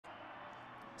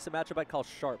It's a matchup I'd call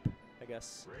sharp, I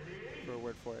guess, for a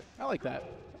word for it. I like that.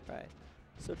 Right.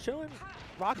 So Chillin,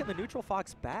 rocking the neutral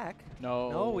fox back. No.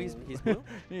 No, he's blue.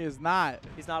 He is not.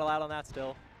 He's not allowed on that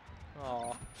still.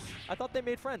 Oh, I thought they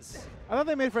made friends. I thought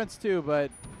they made friends too,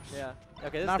 but Yeah.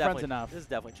 Okay, this not is friends enough. This is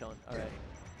definitely Chillin. All right.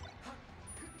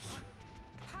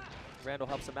 Randall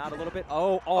helps him out a little bit.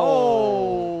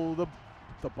 Oh,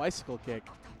 the bicycle kick.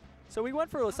 So we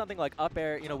went for something like up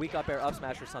air, weak up air, up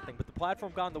smash or something, but the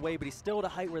platform got in the way, but he's still at a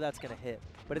height where that's going to hit.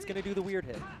 But it's going to do the weird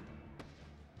hit.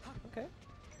 Okay.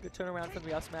 Good turnaround from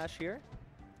the up smash here.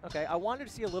 Okay, I wanted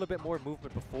to see a little bit more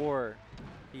movement before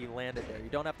he landed there. You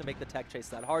don't have to make the tech chase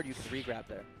that hard. You can re-grab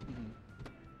there.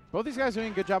 Both these guys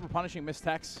doing a good job of punishing missed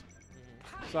techs.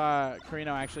 Saw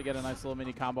Carino actually get a nice little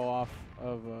mini combo off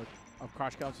of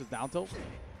crouch counts with down tilt.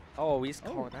 Oh, he's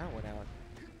calling that one out.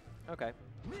 Okay.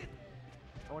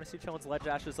 I want to see Chillin's ledge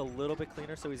dashes a little bit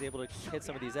cleaner so he's able to hit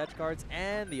some of these edge guards.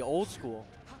 And the old school.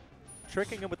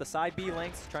 Tricking him with the side B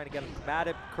lengths, trying to get him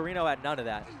combative. Carino had none of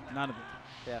that. None of it.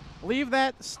 Yeah. Leave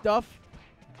that stuff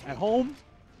at home.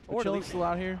 Or Chillin's still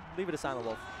out here. Leave it to Silent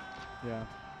Wolf. Yeah.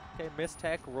 Okay, Miss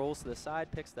Tech rolls to the side,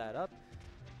 picks that up.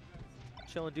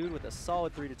 Chillindude with a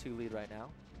solid 3-2 lead right now.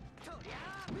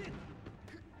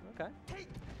 Okay.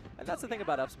 And that's the thing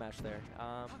about up smash there.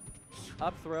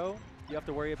 Up throw, you have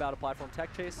to worry about a platform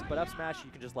tech chase, but up smash,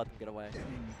 you can just let them get away.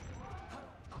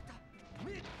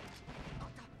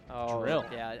 Oh, Drill.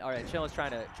 Yeah. All right, Chillin's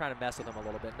trying to mess with him a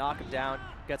little bit, knock him down,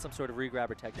 get some sort of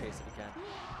re-grab or tech chase if he can.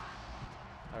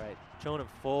 All right, Chillin in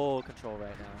full control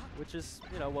right now, which is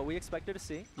what we expected to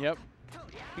see. Yep.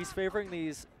 He's favoring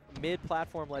these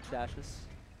mid-platform ledge dashes,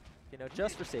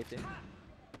 just for safety.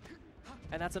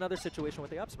 And that's another situation with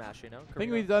the up smash, I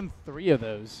think we've done 3 of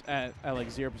those at like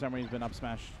 0% when he's been up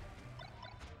smashed.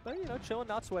 But, Chillin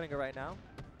not sweating it right now.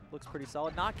 Looks pretty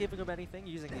solid. Not giving him anything,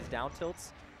 using these down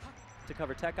tilts to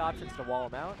cover tech options to wall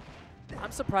him out.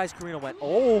 I'm surprised Carino went,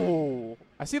 oh.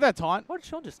 I see that taunt. Why did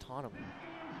Chillin just taunt him?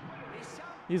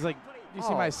 He's like, you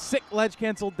see my sick ledge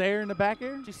cancel dare in the back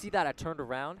air? Did you see that? I turned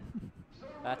around.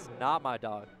 That's not my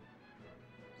dog.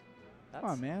 Come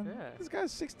on, man. Yeah. This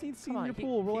guy's 16th senior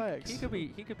pool. Relax. He could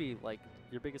be like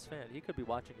your biggest fan. He could be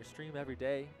watching your stream every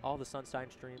day, all the Sunshine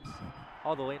streams,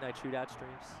 all the late night shootout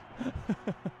streams.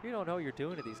 You don't know what you're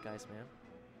doing to these guys, man.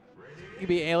 You could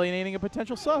be alienating a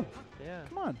potential sub. Yeah.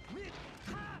 Come on.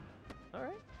 All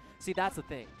right. See, that's the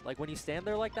thing. Like, when you stand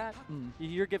there like that,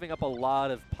 you're giving up a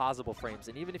lot of possible frames.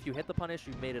 And even if you hit the punish,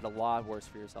 you've made it a lot worse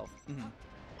for yourself.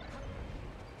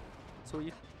 So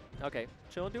you... Okay,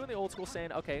 Chillin doing the old school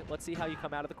saying, okay, let's see how you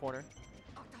come out of the corner.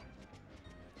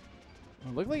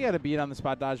 It looked like he had a beat on the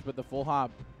spot dodge, but the full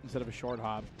hop instead of a short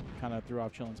hop kind of threw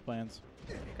off Chillin's plans.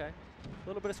 Okay. A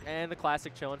little bit of... And the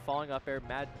classic Chillin falling up air,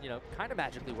 kind of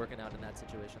magically working out in that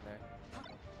situation there.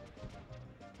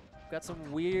 Got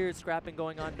some weird scrapping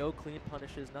going on, no clean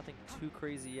punishes, nothing too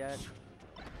crazy yet.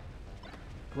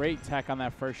 Great tech on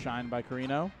that first shine by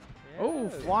Carino. Yeah. Oh,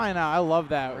 flying out. I love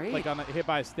that. Great. Like on the hit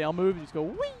by a stale move, you just go,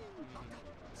 whee!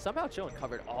 Somehow Chillin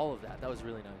covered all of that. That was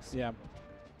really nice. Yeah.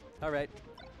 All right.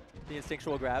 The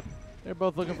instinctual grab. They're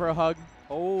both looking for a hug.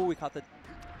 Oh, we caught the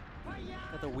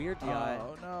weird DI.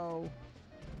 Oh, no.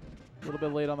 A little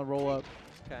bit late on the roll up.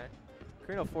 Okay.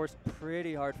 Carino forced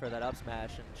pretty hard for that up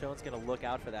smash, and Chillin's going to look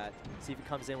out for that, see if he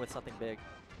comes in with something big.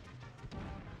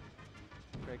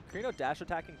 Great. Carino dash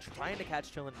attacking, trying to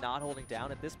catch Chillin, not holding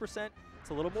down. At this percent,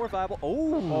 it's a little more viable.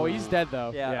 Oh, he's dead,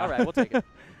 though. Yeah, all right, we'll take it.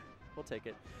 We'll take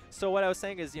it. So what I was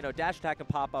saying is, dash attack and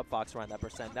pop up Fox around that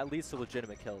percent. That leads to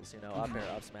legitimate kills, up air,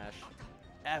 up smash.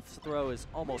 F throw is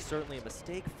almost certainly a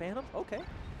mistake. Phantom, okay.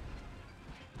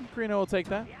 Carino will take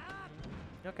that.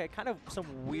 Okay, kind of some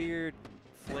weird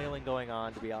flailing going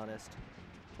on, to be honest.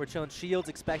 Where Chillin shields,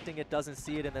 expecting it, doesn't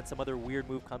see it, and then some other weird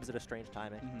move comes at a strange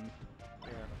timing. Yeah.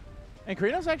 And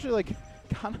Carino's actually like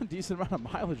got a decent amount of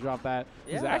mileage off that.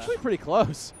 Yeah. He's actually pretty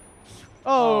close.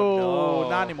 Oh, no.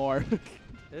 Not anymore.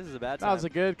 This is a bad time. That was a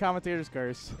good commentator's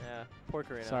curse. Yeah, poor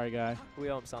Carino. Sorry, guy. We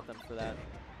owe him something for that.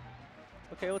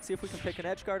 Okay, let's see if we can pick an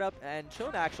edge guard up. And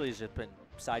Chillin actually has just been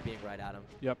side being right at him.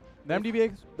 Yep. The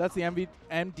MDVA, that's the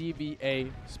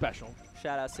MDVA special.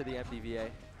 Shout outs to the MDVA.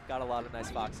 Got a lot of nice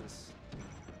foxes.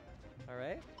 All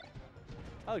right.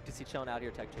 Oh, you can see Chillin out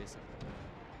here tech chasing.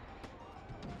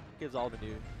 Gives all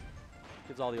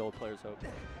the old players hope.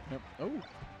 Yep. Oh.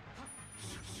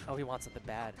 Oh, he wants something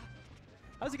bad.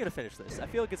 How's he going to finish this? I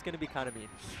feel like it's going to be kind of mean.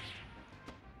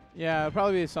 Yeah, it'll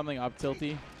probably be something up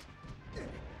tilty.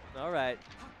 All right.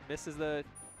 Misses the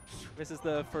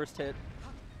first hit.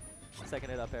 Second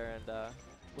hit up air, and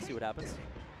we'll see what happens.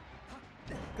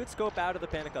 Good scope out of the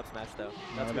panic up smash, though.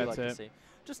 That's what we like to see.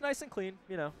 Just nice and clean,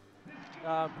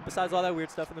 Besides all that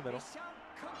weird stuff in the middle.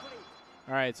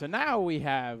 All right, so now we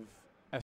have